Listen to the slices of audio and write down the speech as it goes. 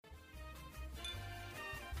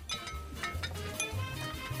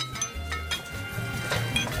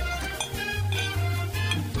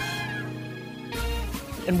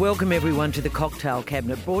And welcome everyone to the Cocktail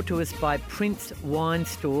Cabinet, brought to us by Prince Wine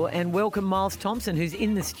Store. And welcome Miles Thompson, who's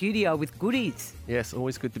in the studio with goodies. Yes,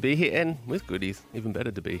 always good to be here, and with goodies, even better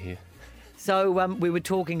to be here. So we were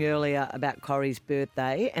talking earlier about Corrie's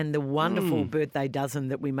birthday and the wonderful birthday dozen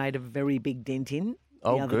that we made a very big dent in the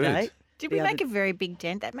other day. Did we make a very big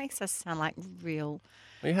dent? That makes us sound like real...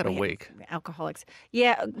 Well, you had a week. Alcoholics.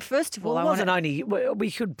 Yeah, first of all, Well, it wasn't only... We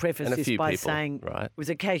should preface And a this few by people, saying right? it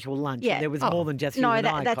was a casual lunch. Yeah. And there was more than just you No, and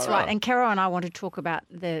I, that's Corrie. right. And Carol and I want to talk about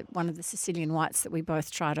one of the Sicilian whites that we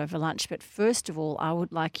both tried over lunch. But first of all, I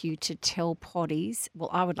would like you to tell Poddies,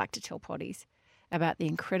 I would like to tell Poddies about the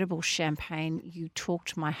incredible champagne you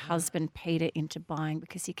talked my husband Peter into buying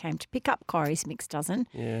because he came to pick up Corrie's mixed dozen.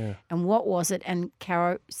 Yeah. And what was it? And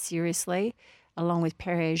Caro, seriously, along with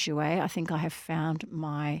Perrier Jouet, I think I have found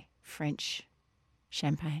my French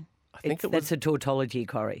champagne. I think That's a tautology,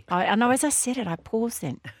 Corrie. I know, as I said it, I paused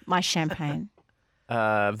then. My champagne.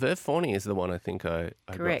 Veuve Forny is the one I think I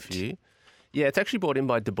got Correct. for you. Yeah, it's actually brought in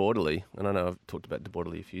by De Bordelais, and I know I've talked about De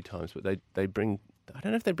Bordelais a few times, but they bring, I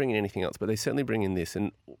don't know if they bring in anything else, but they certainly bring in this,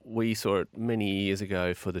 and we saw it many years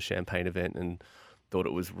ago for the champagne event and thought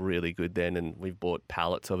it was really good then, and we've bought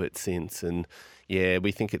pallets of it since, and yeah,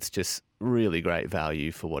 we think it's just really great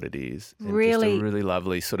value for what it is. And Really- just a really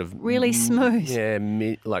lovely sort of... really smooth. Yeah,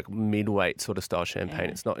 midweight sort of style champagne.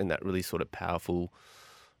 It's not in that really sort of powerful...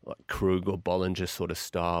 like Krug or Bollinger sort of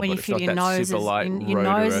style, When but you it's feel not your that nose, super light your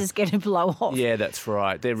nose Roederer. is going to blow off. Yeah, that's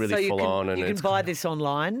right. They're really so you full can, on, and you can it's buy this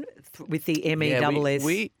online with the yeah, MESS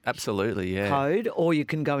we absolutely code, or you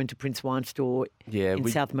can go into Prince Wine Store yeah in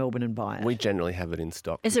South Melbourne and buy it. we generally have it in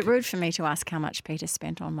stock. Is it rude for me to ask how much Peter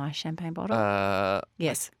spent on my champagne bottle?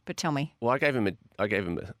 Yes, but tell me. Well, I gave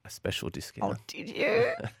him a special discount. Did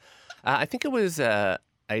you? I think it was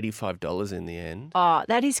 $85 in the end. Oh,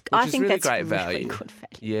 that is. I is think really that's great really value. good value.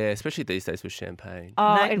 Yeah, especially these days with champagne.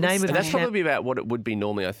 Oh, Na- it was name of the And that's stunning. probably about what it would be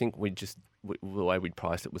normally. I think the way we'd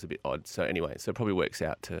priced it was a bit odd. So anyway, so it probably works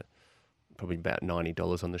out to probably about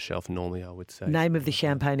 $90 on the shelf normally, I would say. Name of the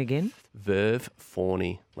champagne again? Veuve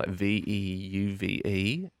Forny, like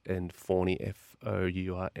Veuve and Forny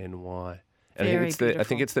Fourny. And Very I think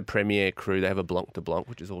beautiful. it's the Premier Cru. They have a Blanc de Blanc,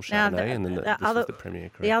 which is all Now, Chardonnay, and then this is the Premier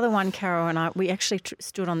Cru. The other one, Caro and I, we actually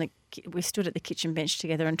stood at the kitchen bench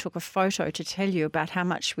together and took a photo to tell you about how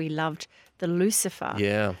much we loved the Lucifer,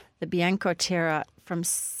 Yeah, the Bianco Terra from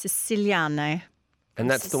Siciliane. and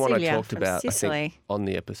that's the one I Sicilia, talked from about. I Sicily. think on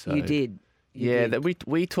the episode. You did. You Yeah, did. that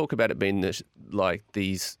we talk about it being like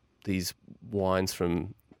these wines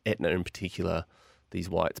from Etna in particular, these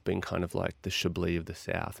whites being kind of like the Chablis of the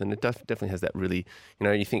south, and it definitely has that really,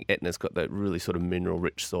 you think Etna's got that really sort of mineral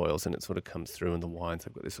rich soils, and it sort of comes through in the wines.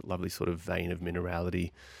 They've got this lovely sort of vein of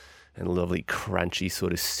minerality and a lovely crunchy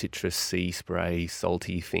sort of citrus sea spray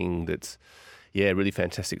salty thing that's really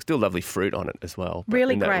fantastic. Still lovely fruit on it as well. But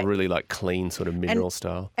Really in great. that really like clean sort of mineral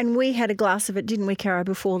style. And we had a glass of it, didn't we, Caro,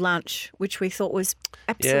 before lunch, which we thought was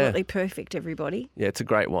absolutely perfect, everybody. Yeah, it's a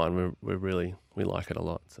great wine. We like it a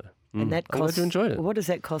lot. So. And that I'm glad costs. you enjoyed it. What does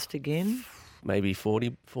that cost again? Maybe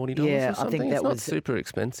 $40 Yeah, or I something. think It's that not was- super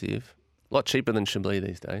expensive. A lot cheaper than Chablis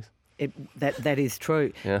these days. That is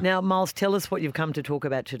true. Yeah. Now, Miles, tell us what you've come to talk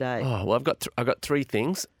about today. Oh well, I've got three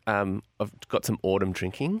things. I've got some autumn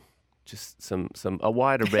drinking, just a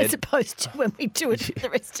wider As red. opposed to when we do it for the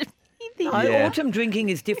rest of the No, Yeah. autumn drinking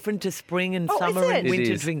is different to spring and Oh, is summer and it? It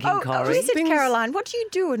winter is. drinking, Corrie. is it, Things- Caroline? What do you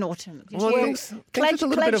do in autumn? Did Well, you things with a little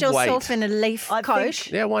bit of yourself weight. in a leaf I coat?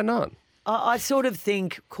 think- Yeah, why not? I sort of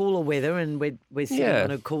think cooler weather, and we're sitting Yeah.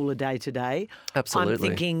 on a cooler day today. Absolutely. I'm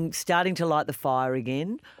thinking starting to light the fire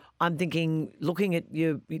again. I'm thinking looking at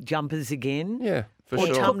your jumpers again. Yeah, for Or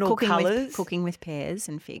sure. autumnal colours. Cooking with pears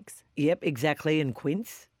and figs. Yep, exactly, and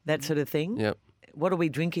quince, that sort of thing. Yep. What are we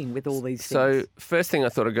drinking with all these So things? first thing I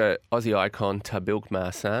thought I'd go Aussie icon Tabilk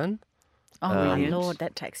Marsanne. Oh, my Brilliant. Lord,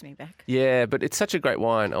 that takes me back. Yeah, but it's such a great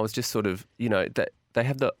wine. I was just sort of, that they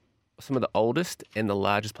have some of the oldest and the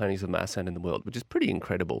largest plantings of Marsanne in the world, which is pretty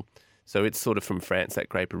incredible. So it's sort of from France, that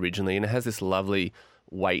grape originally, and it has this lovely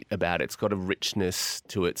weight about it. It's got a richness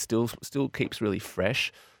to it. Still keeps really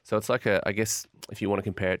fresh. So it's like I guess if you want to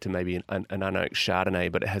compare it to maybe an unoaked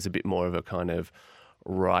Chardonnay, but it has a bit more of a kind of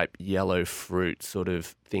ripe yellow fruit sort of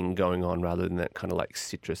thing going on rather than that kind of like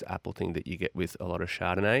citrus apple thing that you get with a lot of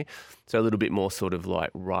Chardonnay. So a little bit more sort of like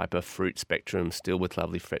riper fruit spectrum, still with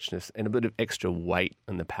lovely freshness and a bit of extra weight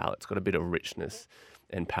in the palate. It's got a bit of richness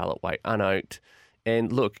and palate weight, unoaked.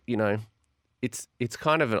 And look, it's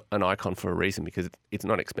kind of an icon for a reason because it's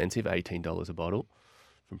not expensive, $18 a bottle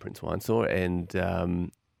from Prince Wine Store,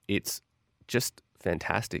 and it's just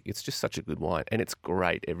fantastic. It's just such a good wine, and it's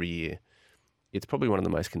great every year. it's probably one of the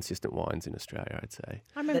most consistent wines in Australia, I'd say.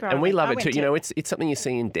 I remember, And we love I it went too. to- You know, it's something you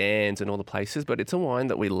see in Dan's and all the places, but it's a wine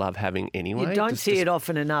that we love having anyway. You don't see it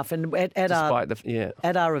often enough. And at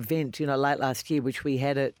our event, late last year, which we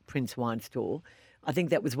had at Prince Wine Store, I think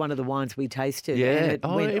that was one of the wines we tasted. Yeah. And it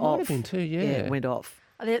went it off. might have been too, yeah. It went off.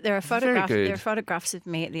 There are very good. There are photographs of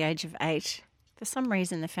me at the age of 8. For some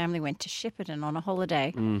reason, the family went to Shepparton on a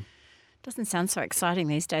holiday. Doesn't sound so exciting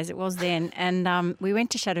these days. It was then, and we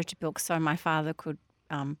went to Chateau Tebilk so my father could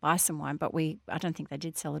buy some wine. But I don't think they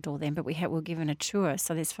did sell it all then. But we were given a tour,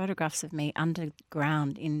 so there's photographs of me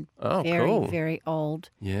underground in cool. very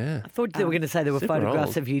old. Yeah. I thought they were going to say there were super photographs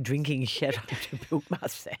old. of you drinking Chateau Tebilk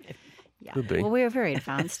Marsanne. Yeah. Could be. Well, we were very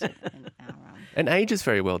advanced in our. And ages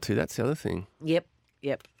very well too. That's the other thing. Yep.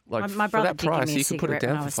 Like My for brother that did give price, me a you could put it cigarette when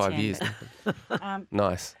down I for was 5 years. 10.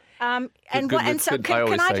 Nice. And good- so good- I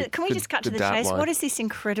always say can we good- just cut to good the dark chase? wine. What is this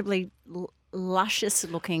incredibly luscious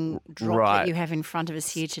looking drop Right. that you have in front of us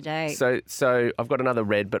here today? So I've got another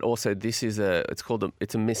red, but also this is it's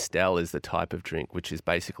a Mistel is the type of drink, which is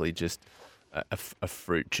basically just a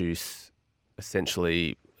fruit juice,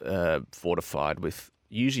 essentially fortified with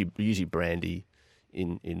usually brandy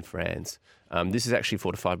in France. This is actually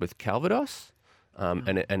fortified with Calvados.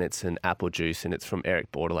 And it's an apple juice, and it's from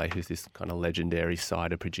Eric Bordelais, who's this kind of legendary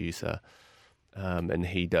cider producer. And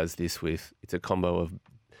he does this it's a combo of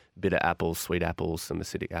bitter apples, sweet apples, some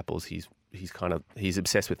acidic apples. He's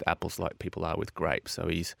obsessed with apples like people are with grapes. So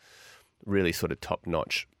he's really sort of top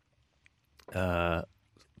notch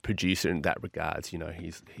producer in that regards.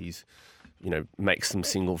 He's makes some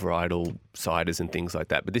single varietal ciders and things like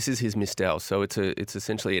that. But this is his Mistel. So it's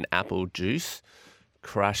essentially an apple juice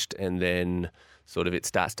crushed, and then sort of it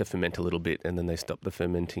starts to ferment a little bit, and then they stop the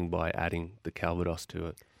fermenting by adding the Calvados to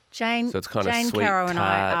it. Jane, So it's kind of Jane sweet, Caro and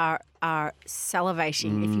I tart. are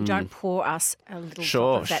salivating. If you don't pour us a little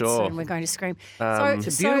Sure, drop of that sure. soon, we're going to scream.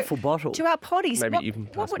 It's a beautiful bottle. To our potties, Maybe what, you can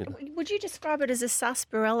what pass me would you describe it as a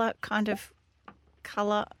sarsaparilla kind of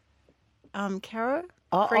colour, Caro?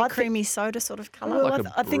 I think- Creamy soda sort of colour? Well, Like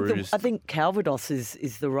a I think bruised- I think Calvados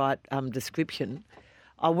is the right description.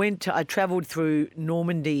 I travelled through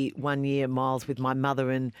Normandy one year, Miles, with my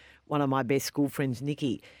mother and one of my best school friends,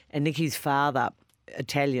 Nikki. And Nikki's father,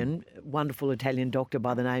 Italian, wonderful Italian doctor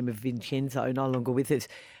by the name of Vincenzo, no longer with us,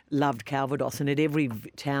 loved Calvados. And at every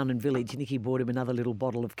town and village, Nikki bought him another little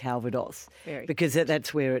bottle of Calvados because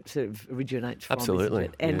that's where it sort of originates from. Absolutely,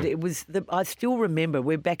 Isn't it? And yeah. it was I still remember,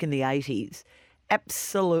 we're back in the 80s.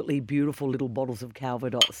 Absolutely beautiful little bottles of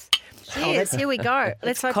Calvados. Cheers, here we go.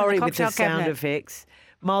 Let's open Corey the with the cocktail sound cabinet. effects.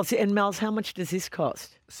 Miles, how much does this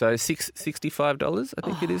cost? So $65, I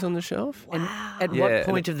think it is on the shelf. And at Yeah, what and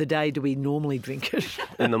point of the day do we normally drink it?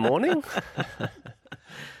 In the morning.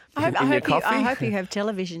 I in your coffee? hope you have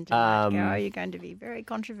television tonight, Caro. You're going to be very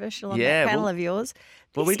controversial on yeah, that panel well- of yours.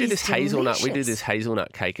 Well, we do is this hazelnut. We do delicious. this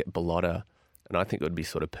hazelnut cake at Bellotta, and I think it would be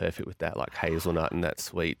sort of perfect with that, like hazelnut and that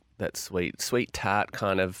sweet tart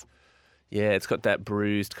kind of. Yeah, it's got that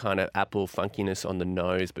bruised kind of apple funkiness on the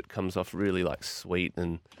nose, but comes off really like sweet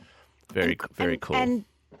and very cool. And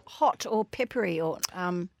hot or peppery or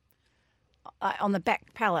on the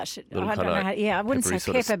back palate. Little I don't know kinda how. Yeah, I wouldn't say peppery,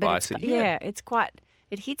 sort of pepper, but spicy. yeah, it's quite.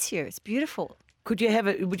 It hits you. It's beautiful. Would you have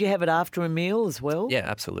it after a meal as well? Yeah,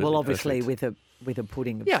 absolutely. Well, obviously perfect. with a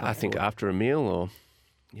pudding. Of Yeah, some I think sort. after a meal or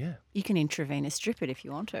yeah, You can intravenous drip it if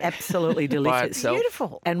you want to. Absolutely delicious. itself.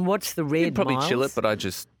 Beautiful. And what's the red? you'd probably chill Miles? it, but I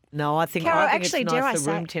just No, I think Caro, I think actually, it's dare I nice for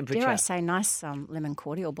say, room temperature. dare I say, nice lemon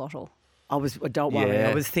cordial bottle. Don't worry. Yeah.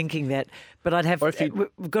 I was thinking that, but I'd have. Or if you-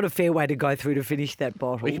 We've got a fair way to go through to finish that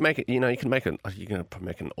bottle. Well, you can make it. You can make it. You're going to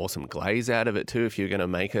make an awesome glaze out of it too. If you're going to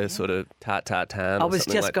make a sort of tart tartan. I or was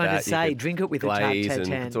something just like going to that, you say, could drink it with a tart glaze, and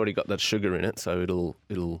tartan. it's already got that sugar in it, so it'll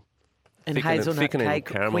and thicken it- hazelnut thicken it and cake,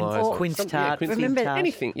 caramelise or quince something, yeah, tart. quince Remember- tart.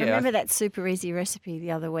 anything. Yeah, Remember that super easy recipe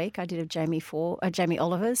the other week? I did of Jamie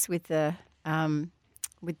Oliver's with the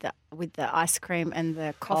ice cream and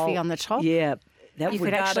the coffee on the top. Yeah, that You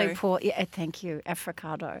would could actually pour. Yeah, thank you,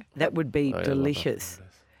 africado. that would be Oh, yeah, I love delicious.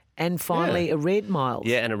 And finally, a red, Miles.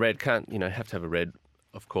 Yeah, and a red have to have a red,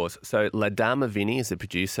 of course. So La Dama Vini is the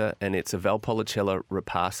producer, and it's a Valpolicella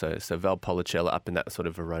Ripasso. So Valpolicella up in that sort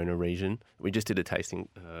of Verona region. We just did a tasting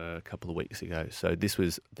a couple of weeks ago. So this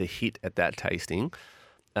was the hit at that tasting.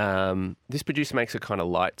 This producer makes a kind of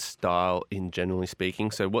light style in generally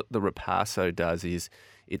speaking. So what the Ripasso does is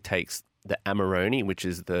it takes the Amarone, which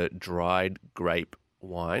is the dried grape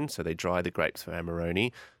wine. So they dry the grapes for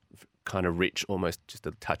Amarone, kind of rich, almost just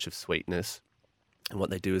a touch of sweetness. And what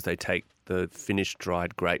they do is they take the finished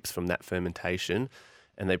dried grapes from that fermentation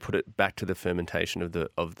and they put it back to the fermentation of the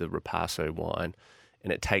Ripasso wine.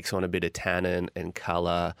 And it takes on a bit of tannin and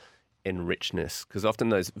colour and richness, because often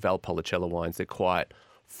those Valpolicella wines, they're quite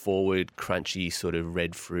forward, crunchy, sort of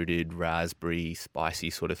red fruited, raspberry, spicy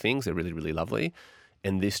sort of things. They're really, really lovely.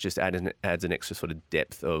 And this just adds an extra sort of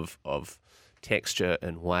depth of texture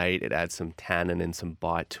and weight. It adds some tannin and some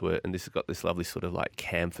bite to it. And this has got this lovely sort of like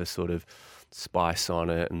camphor sort of spice on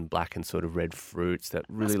it, and black and sort of red fruits that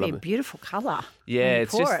really Must be a lovely. beautiful colour. Yeah, when you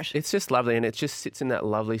pour it. it's just lovely, and it just sits in that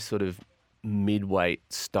lovely sort of mid-weight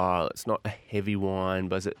style. It's not a heavy wine,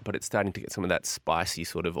 but it's starting to get some of that spicy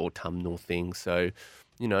sort of autumnal thing. So,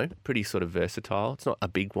 you know, pretty sort of versatile. It's not a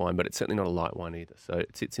big wine, but it's certainly not a light wine either. So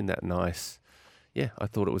it sits in that nice. Yeah, I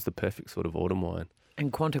thought it was the perfect sort of autumn wine.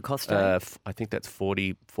 And Quanto Costo. I think that's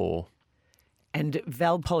 44. And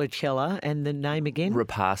Valpolicella, and the name again?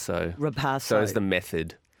 Ripasso. Ripasso. So is the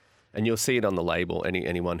method. And you'll see it on the label.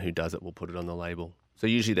 Anyone who does it will put it on the label. So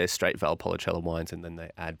usually they're straight Valpolicella wines, and then they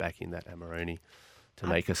add back in that Amarone to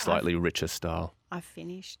make a slightly richer style. I've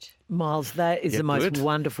finished. Miles, that is Yeah, the most good.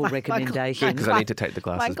 wonderful recommendation. Good, because I need to take the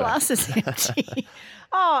glasses My back. glass is empty.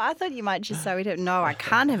 Oh, I thought you might just say we don't know. I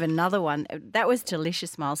can't have another one. That was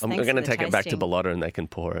delicious, Miles. I'm Thanks going to for the take it back to tasting. Bellotta and they can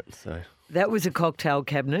pour it. So That was a cocktail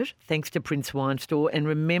cabinet, thanks to Prince Wine Store. And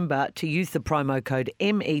remember to use the promo code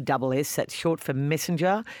MESS, that's short for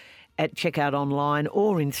Messenger, at checkout online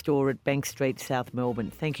or in store at Bank Street, South Melbourne.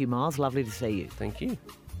 Thank you, Miles. Lovely to see you. thank you.